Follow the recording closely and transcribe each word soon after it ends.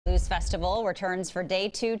Blues Festival returns for day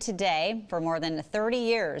 2 today. For more than 30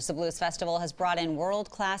 years, the Blues Festival has brought in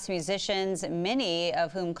world-class musicians, many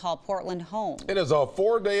of whom call Portland home. It is a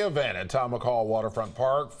 4-day event at Tom McCall Waterfront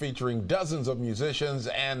Park featuring dozens of musicians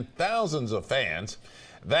and thousands of fans.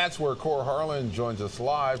 That's where Cor Harlan joins us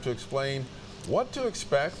live to explain what to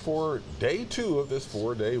expect for day 2 of this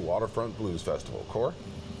 4-day Waterfront Blues Festival. Cor?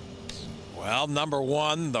 Well, the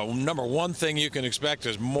number one thing you can expect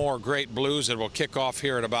is more great blues. It will kick off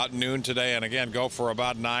here at about noon today and again go for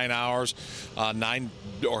about 9 hours, 9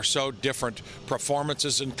 or so different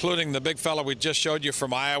performances, including the big fella we just showed you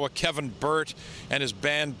from Iowa, Kevin Burt, and his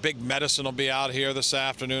band Big Medicine will be out here this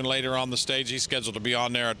afternoon later on the stage. He's scheduled to be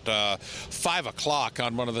on there at 5 o'clock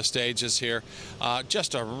on one of the stages here.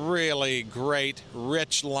 Just a really great,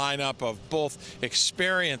 rich lineup of both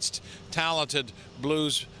experienced, talented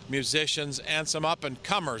blues musicians and some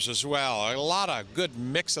up-and-comers as well. A lot of good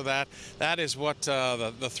mix of that. That is what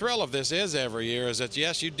the thrill of this is every year, is that,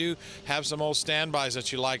 yes, you do have some old standbys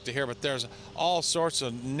that you like to hear, but there's all sorts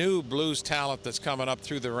of new blues talent that's coming up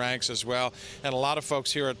through the ranks as well. And a lot of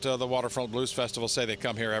folks here at the Waterfront Blues Festival say they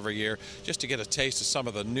come here every year just to get a taste of some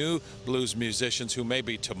of the new blues musicians who may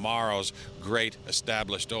be tomorrow's great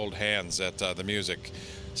established old hands at the music.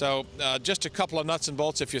 So just a couple of nuts and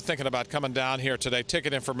bolts if you're thinking about coming down here today.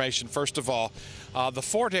 Ticket information, first of all. The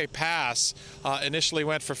 4-day pass initially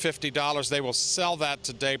went for $50. They will sell that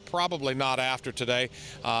today, probably not after today,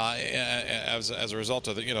 as a result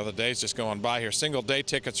of the days just going by here. Single day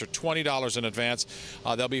tickets are $20 in advance.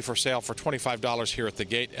 They'll be for sale for $25 here at the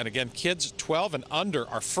gate. And again, kids 12 and under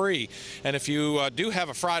are free. And if you do have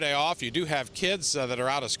a Friday off, you do have kids that are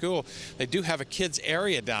out of school, they do have a kids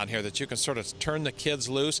area down here that you can sort of turn the kids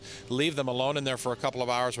loose. Leave them alone in there for a couple of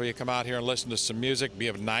hours where you come out here and listen to some music. Be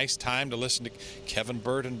a nice time to listen to Kevin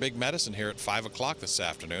Burt and Big Medicine here at 5 o'clock this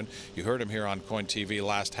afternoon. You heard him here on Coin TV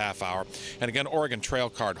last half hour. And again, Oregon Trail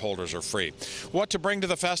card holders are free. What to bring to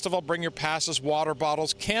the festival? Bring your passes, water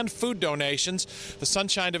bottles, canned food donations. The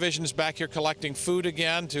Sunshine Division is back here collecting food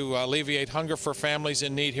again to alleviate hunger for families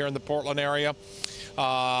in need here in the Portland area.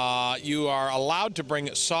 You are allowed to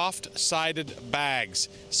bring soft-sided bags,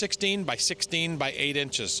 16 by 16 by 8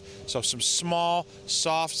 inches. So some small,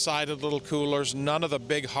 soft-sided little coolers, none of the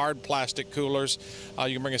big hard plastic coolers.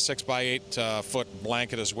 You can bring a 6 by 8 foot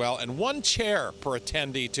blanket as well, and 1 chair per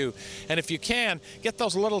attendee too. And if you can, get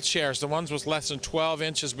those little chairs, the ones with less than 12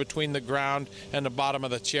 inches between the ground and the bottom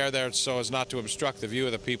of the chair there, so as not to obstruct the view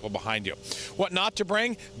of the people behind you. What not to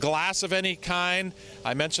bring? Glass of any kind.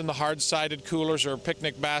 I mentioned the hard-sided coolers or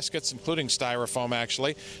picnic baskets, including styrofoam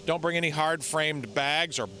actually. Don't bring any hard framed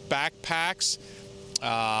bags or backpacks.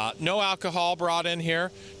 No alcohol brought in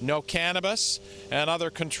here, no cannabis, and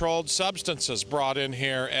other controlled substances brought in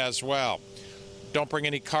here as well. Don't bring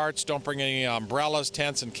any carts, don't bring any umbrellas,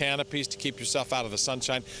 tents, and canopies to keep yourself out of the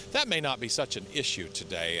sunshine. That may not be such an issue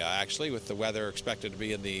today, actually, with the weather expected to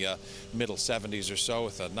be in the middle 70s or so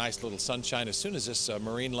with a nice little sunshine as soon as this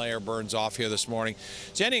marine layer burns off here this morning.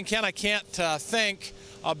 Jenny and Ken, I can't think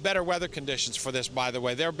of better weather conditions for this, by the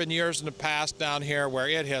way. There have been years in the past down here where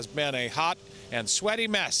it has been a hot and sweaty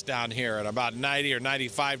mess down here at about 90 or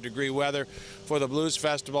 95 degree weather for the Blues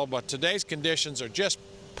Festival, but today's conditions are just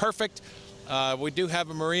perfect. We do have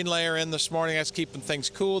a marine layer in this morning. That's keeping things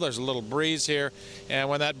cool. There's a little breeze here, and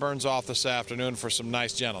when that burns off this afternoon for some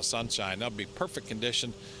nice gentle sunshine, that'll be perfect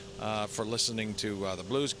condition for listening to the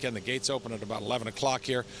blues. Again, the gates open at about 11 o'clock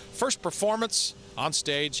here. First performance on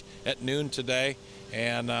stage at noon today,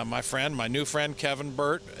 and my new friend Kevin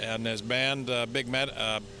Burt and his band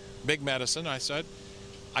Big Medicine,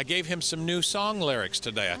 I gave him some new song lyrics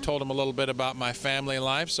today. I told him a little bit about my family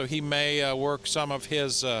life, so he may work some of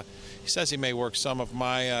his, he says he may work some of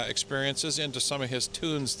my experiences into some of his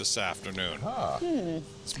tunes this afternoon.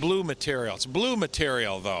 It's blue material. It's blue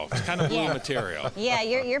material, though. It's kind of blue material. Yeah,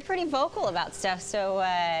 you're pretty vocal about stuff, so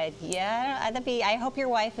yeah, I hope your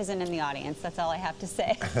wife isn't in the audience. That's all I have to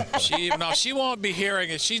say. She won't be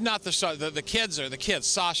hearing it. She's not the kids are the kids.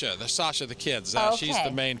 Sasha the kids. Okay. She's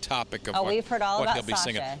the main topic of we've heard all what about he'll be Sasha.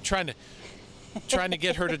 singing. Trying to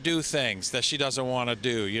get her to do things that she doesn't want to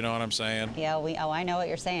do. You know what I'm saying? Yeah, I know what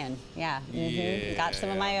you're saying. Yeah. Yeah. Got some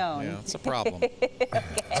of my own. Yeah, it's a problem.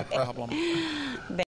 It's a problem.